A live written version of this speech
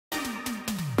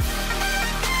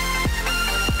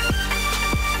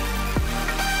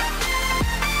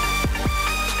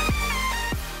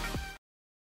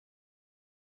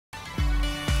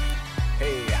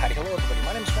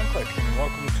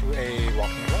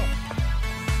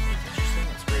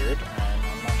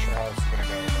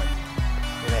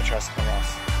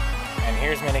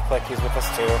here's Mini Click, he's with us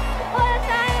too. Well, it's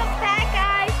not a fat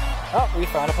guy. Oh, we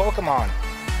found a Pokemon.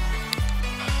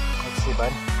 Let's see,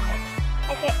 bud.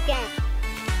 Okay, again.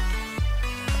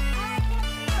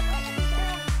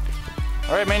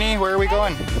 All right, Minnie, where are we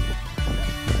going?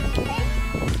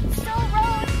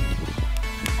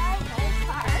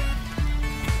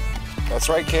 That's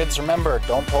right, kids. Remember,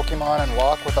 don't Pokemon and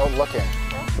walk without looking.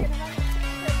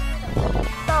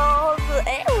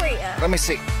 The area. Let me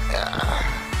see.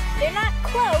 They're not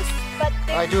close, but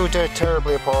they're... I do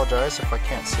terribly apologize if I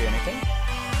can't see anything.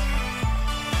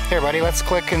 Here, buddy, let's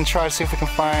click and try to see if we can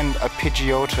find a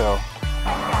Pidgeotto.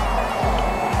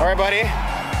 All right, buddy.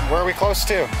 Where are we close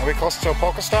to? Are we close to a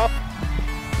Pokestop?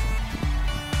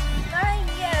 Not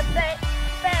yet, but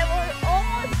we're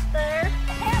almost there.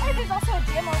 Apparently there's also a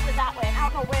gym over that way, and I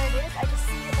don't know where it is. I just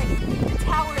see it like the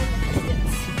tower in the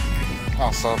distance.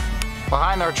 Also,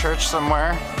 behind our church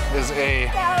somewhere is a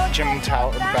gym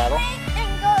tower battle.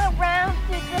 And go around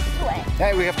to this way.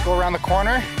 Hey, we have to go around the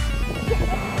corner.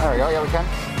 There we go, yeah we can.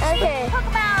 Okay.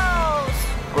 Pokeballs!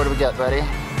 What do we get, buddy?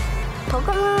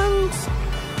 Pokemons.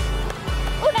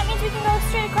 Oh, that means we can go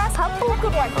straight across.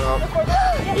 Pokemon.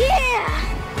 Yeah!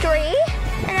 3,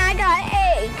 and I got an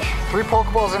egg. 3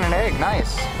 Pokeballs and an egg,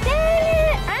 nice.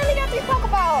 Yay! I only got 3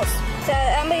 Pokeballs. So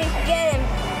I'm gonna get him.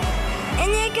 And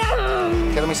then go.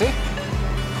 Okay, let me see.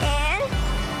 And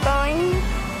going.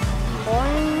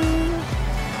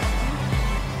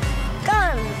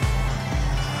 Gun.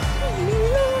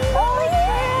 Oh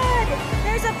yeah!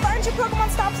 There's a bunch of Pokemon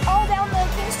stops all down the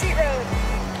King Street Road.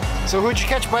 So who'd you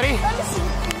catch, buddy? Let me see.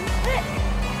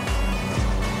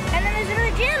 And then there's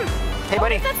another gym. Hey,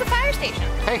 buddy. That's the fire station.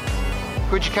 Hey,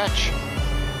 who'd you catch?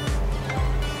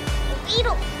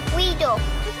 Weedle.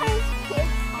 Sometimes kids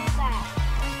do that.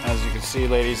 As you can see,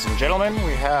 ladies and gentlemen,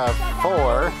 we have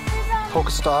 4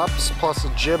 Pokestops plus a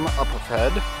gym up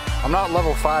ahead. I'm not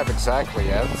level 5 exactly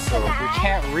yet, so we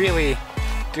can't really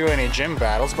do any gym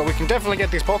battles, but we can definitely get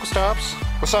these Pokestops.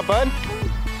 What's up, bud?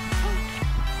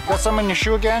 Got some in your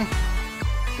shoe again?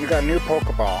 We got a new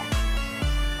Pokeball.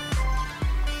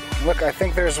 Look, I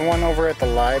think there's one over at the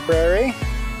library.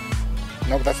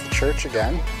 Nope, that's the church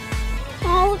again.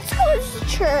 Oh, let's go to the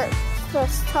church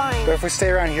this time. But if we stay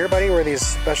around here, buddy, where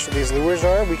these lures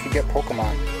are, we could get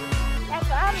Pokemon. That's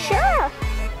what I'm Sure.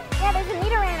 Yeah, there's a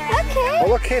meter in it. Okay. Oh,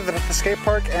 look, hey, the skate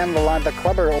park and the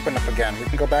club are open up again. We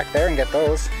can go back there and get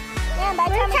those. Yeah, and by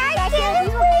the time we get back here,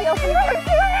 these will be open.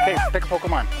 Okay, pick a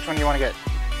Pokemon. Which one do you want to get?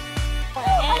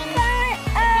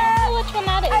 Which one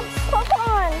that is?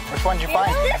 Pokemon. Which one did you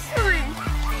find? This one.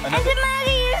 Another,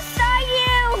 I saw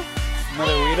you.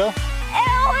 another Weedle?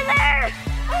 Over there.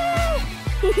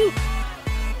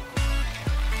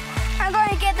 I'm going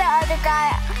to get the other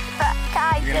guy.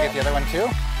 You're going to get the other one too?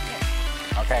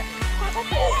 Okay.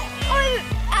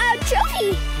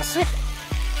 Trophy. Let's see.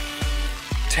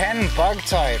 10 bug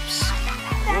types.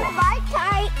 That's a bug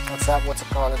type. What's that? What's it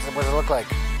called? What does it look like?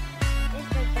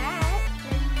 It's like that.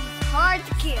 It's hard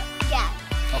to kill. Yeah.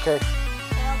 Okay.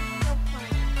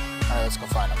 Alright, let's go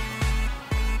find them.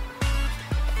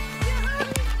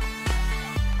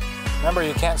 Remember,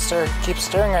 you can't keep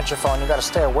staring at your phone. You got to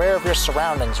stay aware of your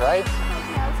surroundings, right?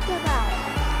 Okay, let's go back.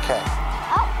 Okay.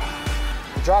 Oh.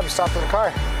 Good job. You stopped at the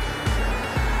car.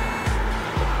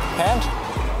 Hand?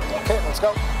 Okay, let's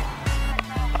go.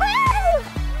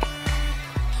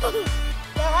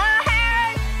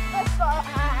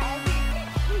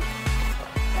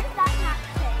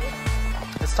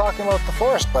 It's talking about the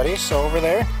forest, buddy. So over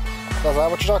there. Is that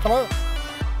what you're talking about?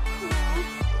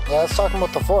 Yeah, it's talking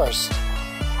about the forest.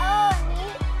 Oh,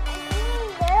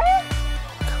 there?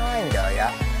 Kinda,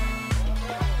 yeah.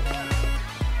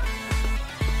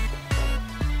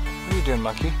 What are you doing,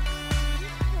 monkey?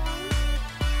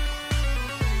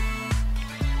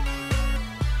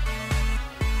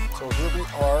 So here we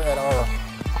are at our...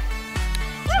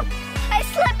 I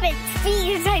slip and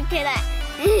sneeze into that.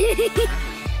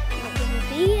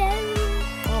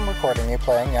 I'm recording you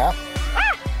playing, yeah?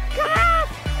 Ah, come on!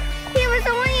 He was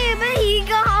only, but he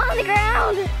got on the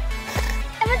ground.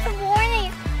 It was a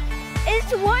warning.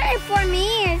 It's a warning for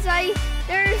me. It's like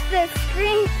there's the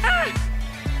screen. Ah!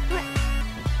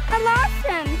 I lost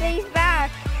him, but he's back.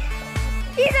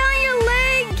 He's on your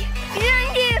leg. He's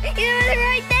on you. He's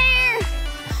right there.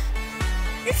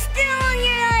 It's still on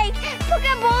your leg.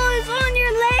 Pokeball is on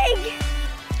your leg.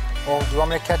 Well, do you want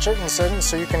me to catch it and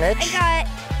so you can itch? I got it.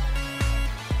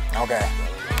 Okay.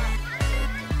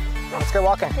 Let's get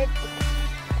walking. You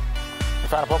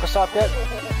found a Pokestop yet?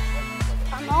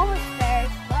 I'm almost there,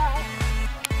 but...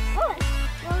 Oh,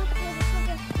 let's go to the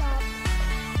Pokestop.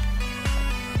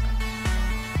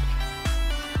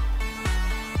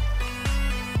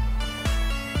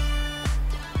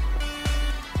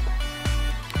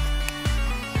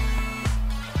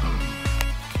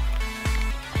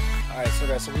 So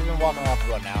guys, so we've been walking around for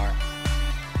about an hour,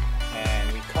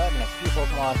 and we caught in a few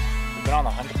Pokemon. We've been on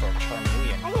the hunt for a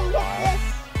Charmeleon I for a can while. get this.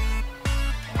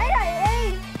 I got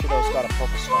 8. Kiddo's got a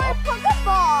Pokestop.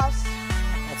 Pokeballs.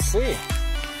 Let's see.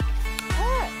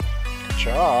 Good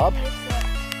job.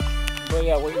 But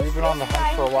yeah, we've been on the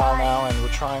hunt for a while now, and we're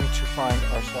trying to find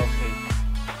ourselves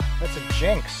that's a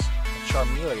Jinx, a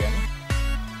Charmeleon.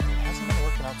 And it hasn't been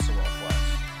working out so well for us.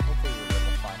 Hopefully we'll be able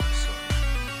to find it soon.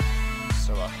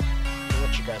 So we'll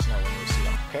let you guys know when we see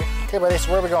them, okay? Okay, buddy, so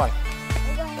where are we going?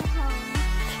 We're going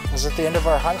home. Is it the end of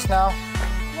our hunt now?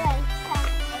 Yeah,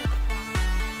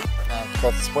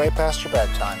 But it's way past your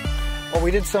bedtime. Well,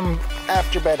 we did some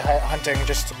after bed hunting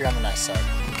just to be on the nice side.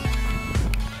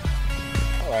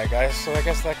 Alright guys, so I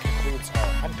guess that concludes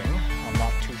our hunting. I'm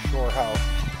not too sure how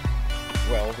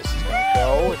well this is going to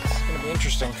go. It's going to be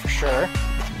interesting for sure.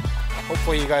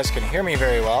 Hopefully you guys can hear me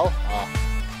very well.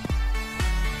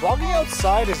 Vlogging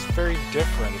outside is very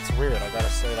different. It's weird, I gotta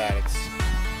say that.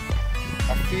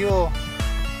 I feel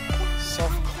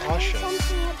self-conscious.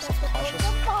 Self-conscious?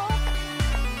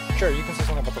 Sure, you can say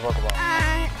something about the Pokeball.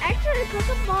 Actually,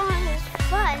 Pokeball is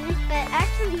fun, but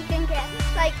actually you can get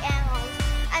like animals.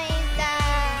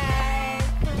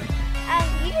 I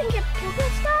mean, you can get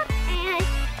Pokestop and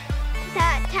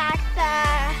that attack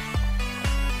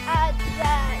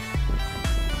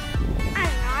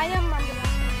I don't remember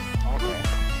that. Okay.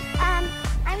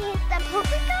 I mean, the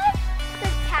Pokestop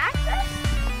that attacks us.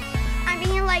 I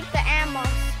mean, like the animals.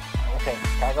 Okay,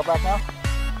 can I go back now?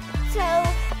 So.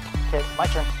 Okay, my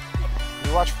turn.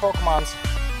 We watch Pokemons.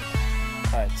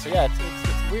 Alright, so yeah,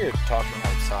 it's weird talking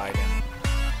outside and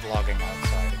vlogging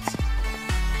outside. It's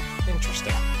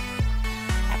interesting.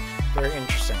 Very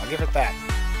interesting, I'll give it that.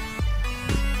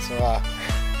 So,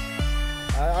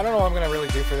 I don't know what I'm going to really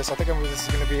do for this. I think this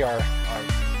is going to be our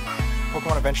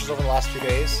Pokemon adventures over the last few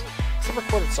days. I've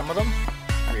recorded some of them.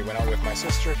 We went out with my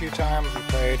sister a few times, we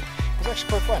played. It was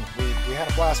actually quite fun. We had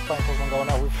a blast playing Pokemon Go.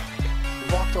 Now we've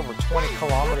walked over 20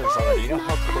 kilometers already. You know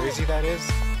how crazy that is?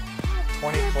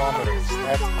 20 kilometers.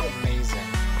 That's amazing.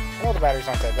 I know the batteries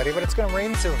aren't that ready, but it's going to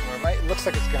rain soon. Or it looks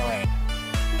like it's going to rain.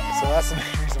 So that's the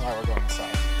main reason why we're going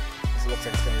inside. Because it looks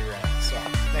like it's going to be raining. So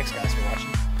thanks guys for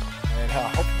watching. And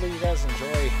hopefully you guys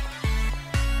enjoy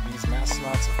these massive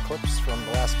amounts of clips from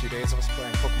the last few days of us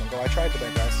playing Pokemon Go. I tried my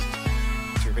best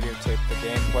to videotape the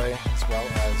gameplay as well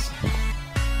as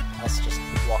us just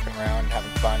walking around and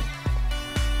having fun.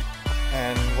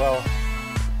 And well,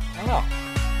 I don't know.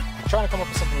 I'm trying to come up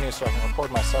with something new so I can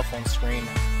record my cell phone screen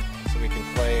so we can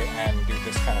play and do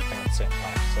this kind of thing at the same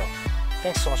time. So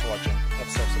thanks so much for watching. Have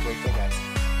yourselves a great day, guys.